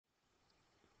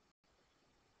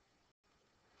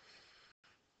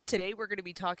Today we're going to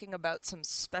be talking about some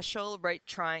special right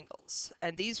triangles.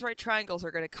 And these right triangles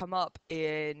are going to come up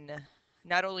in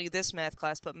not only this math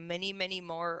class, but many, many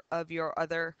more of your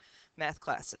other math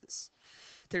classes.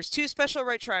 There's two special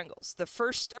right triangles. The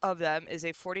first of them is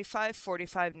a 45,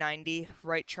 45, 90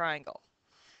 right triangle.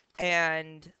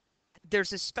 And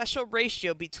there's a special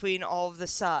ratio between all of the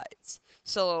sides.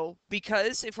 So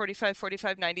because a 45,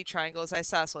 45, 90 triangle is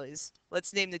isosceles,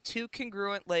 let's name the two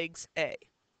congruent legs A.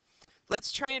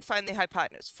 Let's try and find the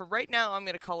hypotenuse. For right now, I'm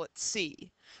going to call it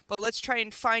C, but let's try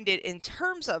and find it in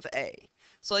terms of A.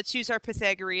 So let's use our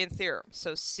Pythagorean theorem.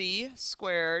 So C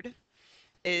squared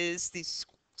is the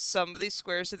sum of the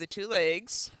squares of the two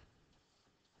legs.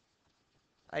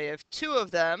 I have two of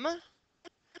them,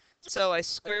 so I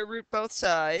square root both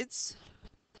sides.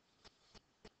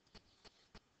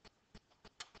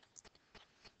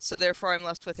 So therefore, I'm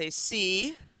left with a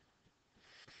C.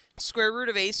 Square root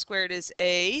of A squared is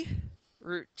A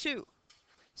root 2.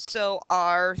 So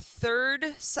our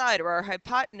third side, or our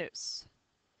hypotenuse,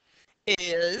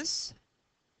 is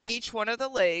each one of the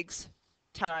legs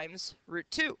times root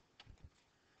 2.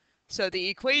 So the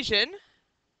equation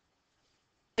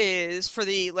is, for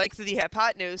the length of the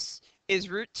hypotenuse, is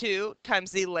root 2 times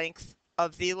the length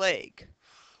of the leg.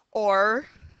 Or,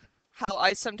 how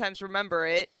I sometimes remember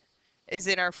it, is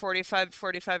in our 45,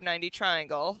 45, 90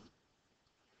 triangle.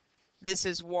 This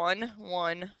is 1,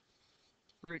 1,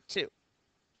 root 2.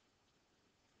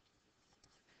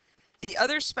 The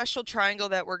other special triangle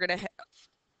that we're going to have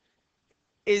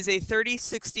is a 30,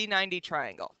 60, 90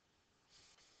 triangle.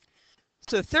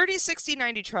 So 30, 60,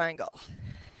 90 triangle.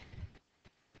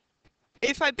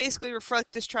 If I basically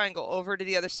reflect this triangle over to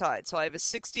the other side, so I have a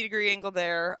 60-degree angle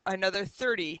there, another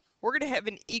 30, we're going to have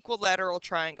an equilateral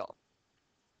triangle.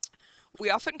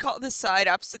 We often call this side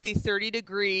opposite the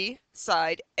 30-degree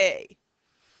side A.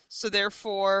 So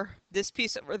therefore, this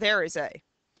piece over there is A.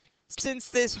 Since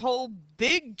this whole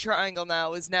big triangle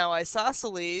now is now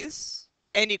isosceles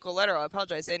and equilateral,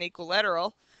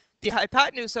 the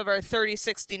hypotenuse of our 30,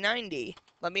 60, 90,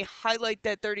 let me highlight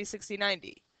that 30, 60,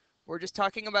 90. We're just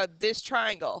talking about this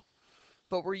triangle,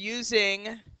 but we're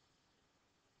using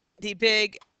the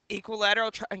big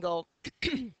equilateral triangle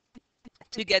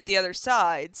to get the other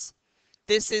sides.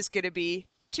 This is going to be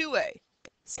 2A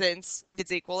since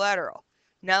it's equilateral.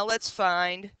 Now let's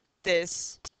find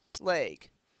this leg.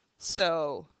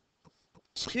 So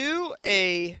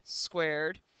 2A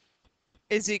squared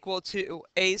is equal to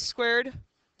A squared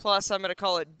plus, I'm going to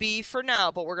call it B for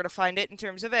now, but we're going to find it in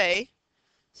terms of A.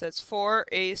 So it's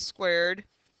 4A squared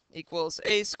equals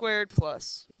A squared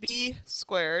plus B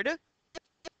squared.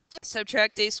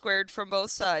 Subtract A squared from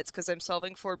both sides because I'm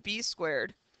solving for B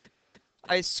squared.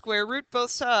 I square root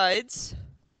both sides.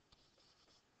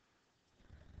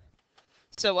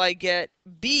 So I get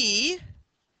B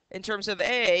in terms of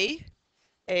A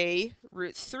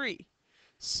root 3.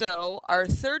 So our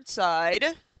third side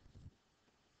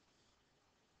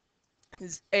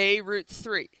is A root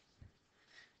 3.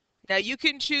 Now you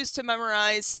can choose to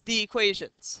memorize the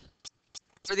equations.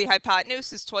 For the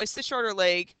hypotenuse is twice the shorter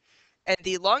leg, and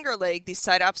the longer leg, the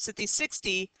side opposite the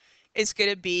 60, is going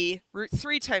to be root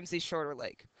 3 times the shorter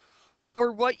leg.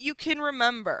 For what you can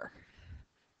remember,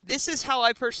 this is how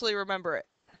I personally remember it.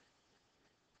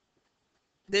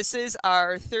 This is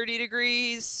our 30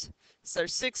 degrees, it's our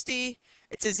 60.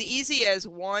 It's as easy as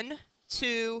 1,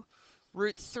 2,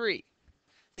 root 3.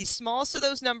 The smallest of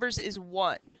those numbers is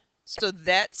 1. So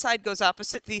that side goes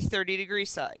opposite the 30-degree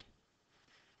side.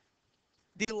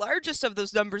 The largest of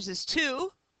those numbers is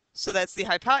 2, so that's the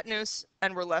hypotenuse,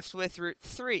 and we're left with root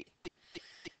 3.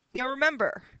 Now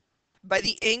remember, by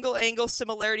the angle-angle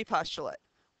similarity postulate,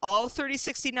 all 30,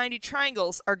 60, 90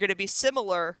 triangles are going to be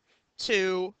similar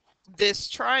to this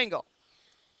triangle.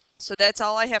 So that's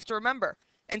all I have to remember.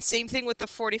 And same thing with the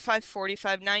 45,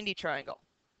 45, 90 triangle.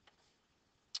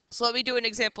 So let me do an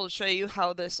example to show you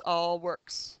how this all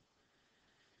works.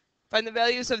 Find the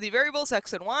values of the variables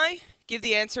x and y. Give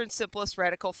the answer in simplest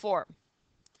radical form.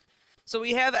 So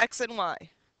we have x and y.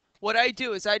 What I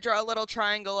do is I draw a little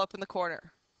triangle up in the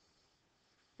corner.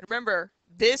 And remember,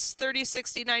 this 30,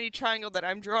 60, 90 triangle that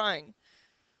I'm drawing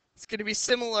is going to be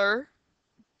similar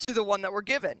to the one that we're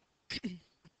given.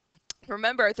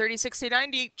 Remember, 30, 60,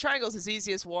 90 triangles is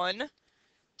easy as 1,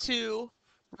 2,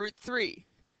 root 3.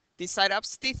 The side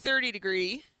opposite the 30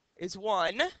 degree is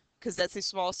 1, because that's the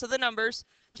smallest of the numbers.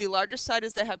 The largest side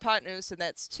is the hypotenuse, and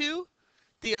that's 2.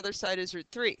 The other side is root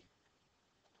 3.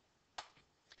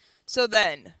 So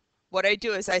then, what I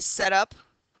do is I set up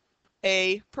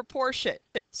a proportion.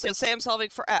 So say I'm solving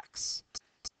for x.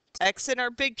 X in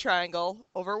our big triangle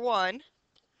over 1,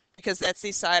 because that's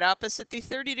the side opposite the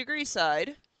 30-degree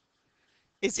side.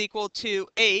 is equal to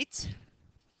 8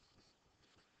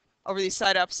 over the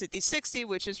side opposite the 60,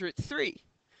 which is root 3.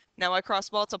 Now I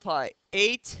cross multiply.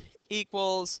 8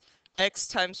 equals x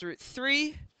times root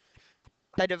 3.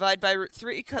 I divide by root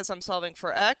 3 because I'm solving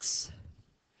for x.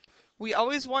 We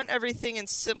always want everything in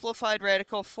simplified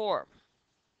radical form.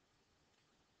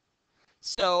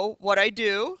 So what I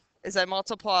do is I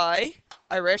multiply,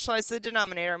 I rationalize the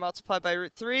denominator, I multiply by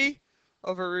root 3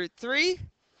 over root 3.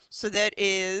 So that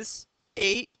is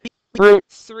 8 root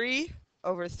 3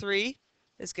 over 3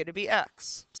 is going to be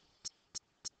x.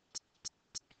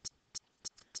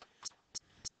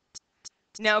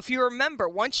 Now, if you remember,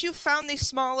 once you found the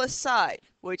smallest side,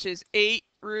 which is 8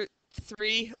 root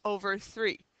 3 over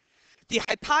 3, the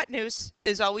hypotenuse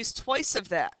is always twice of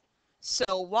that. So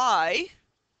y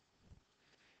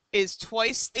is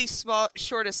twice the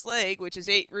shortest leg, which is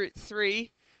 8 root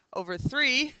 3 over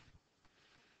 3.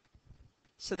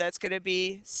 So that's going to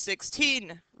be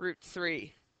 16 root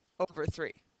 3 over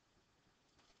 3.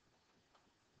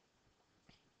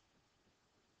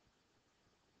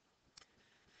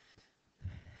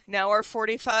 Now our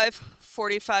 45,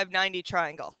 45, 90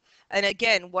 triangle. And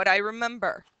again, what I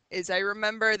remember is I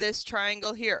remember this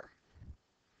triangle here.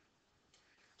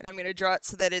 And I'm going to draw it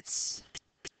so that it's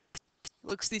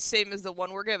looks the same as the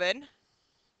one we're given.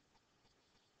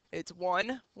 It's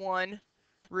 1, 1,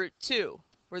 root 2,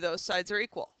 where those sides are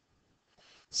equal.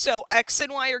 So x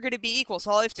and y are going to be equal,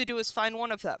 so all I have to do is find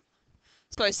one of them.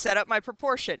 So I set up my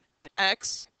proportion.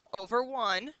 X over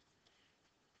 1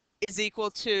 is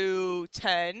equal to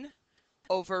 10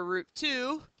 over root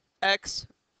 2. X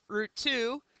root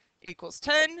 2 equals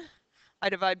 10. I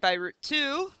divide by root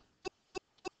 2.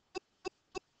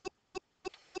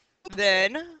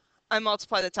 Then I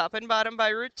multiply the top and bottom by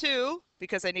root 2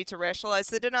 because I need to rationalize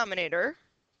the denominator.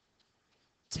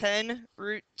 10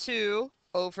 root 2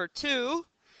 over 2.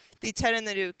 The 10 and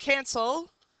the 2 cancel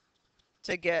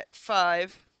to get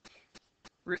 5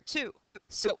 root 2.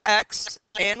 So x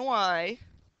and y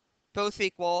both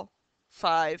equal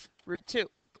 5 root 2.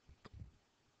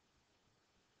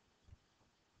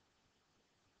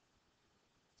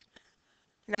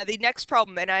 Now the next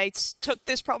problem, and I took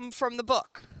this problem from the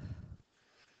book.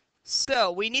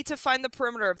 So we need to find the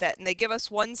perimeter of that, and they give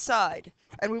us one side.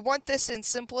 And we want this in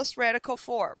simplest radical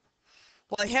form.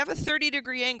 Well, I have a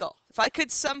 30-degree angle. If I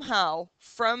could somehow,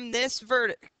 from this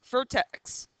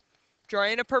vertex, draw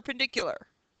in a perpendicular,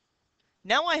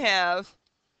 now I have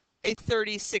a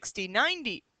 30, 60,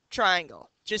 90 triangle,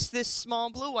 just this small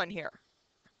blue one here.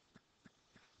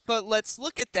 But let's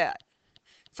look at that.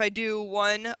 If I do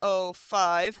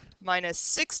 105 minus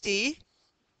 60,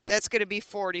 that's going to be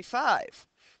 45.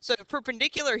 So the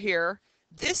perpendicular here,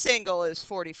 this angle is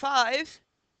 45.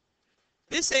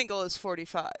 This angle is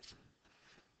 45.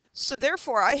 So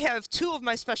therefore, I have two of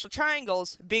my special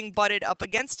triangles being butted up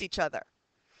against each other.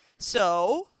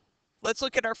 So let's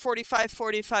look at our 45,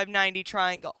 45, 90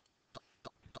 triangle.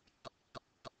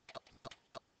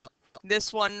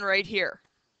 This one right here.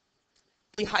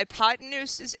 The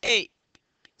hypotenuse is 8.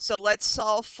 So let's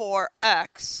solve for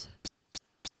x,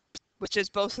 which is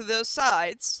both of those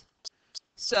sides.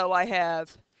 So I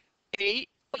have 8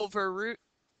 over root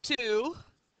 2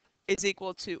 is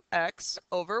equal to x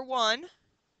over 1.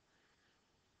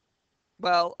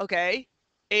 Well, okay,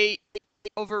 8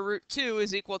 over root 2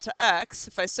 is equal to x.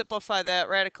 If I simplify that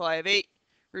radical, I have 8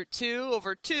 root 2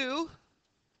 over 2,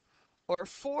 or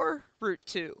 4 root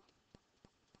 2.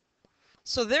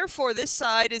 So therefore, this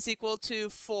side is equal to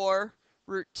 4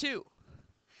 root 2.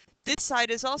 This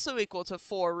side is also equal to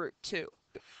 4 root 2.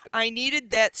 I needed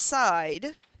that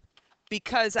side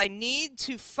because I need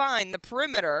to find the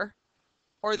perimeter,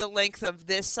 or the length of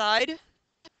this side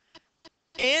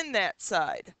and that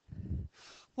side.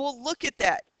 Well, look at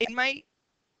that. In my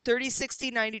 30,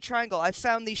 60, 90 triangle, I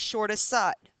found the shortest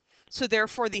side. So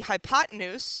therefore, the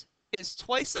hypotenuse is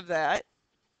twice of that.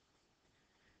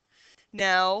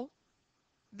 Now,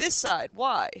 this side,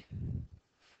 y.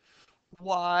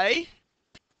 Y,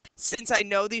 since I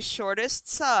know the shortest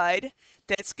side,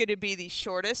 that's going to be the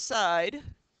shortest side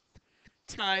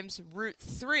times root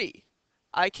 3.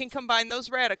 I can combine those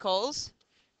radicals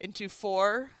into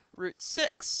 4 root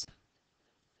 6.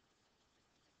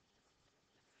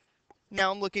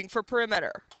 Now I'm looking for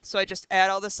perimeter. So I just add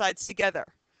all the sides together.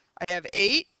 I have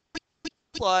 8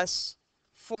 plus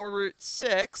 4 root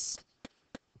 6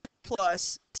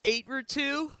 plus 8 root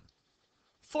 2,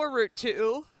 4 root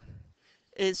 2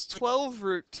 is 12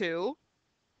 root 2.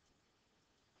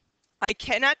 I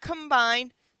cannot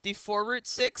combine the 4 root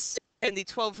 6 and the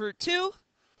 12 root 2,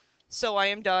 so I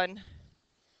am done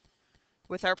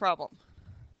with our problem.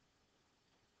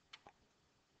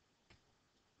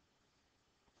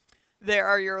 there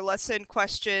are your lesson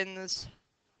questions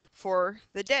for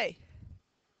the day.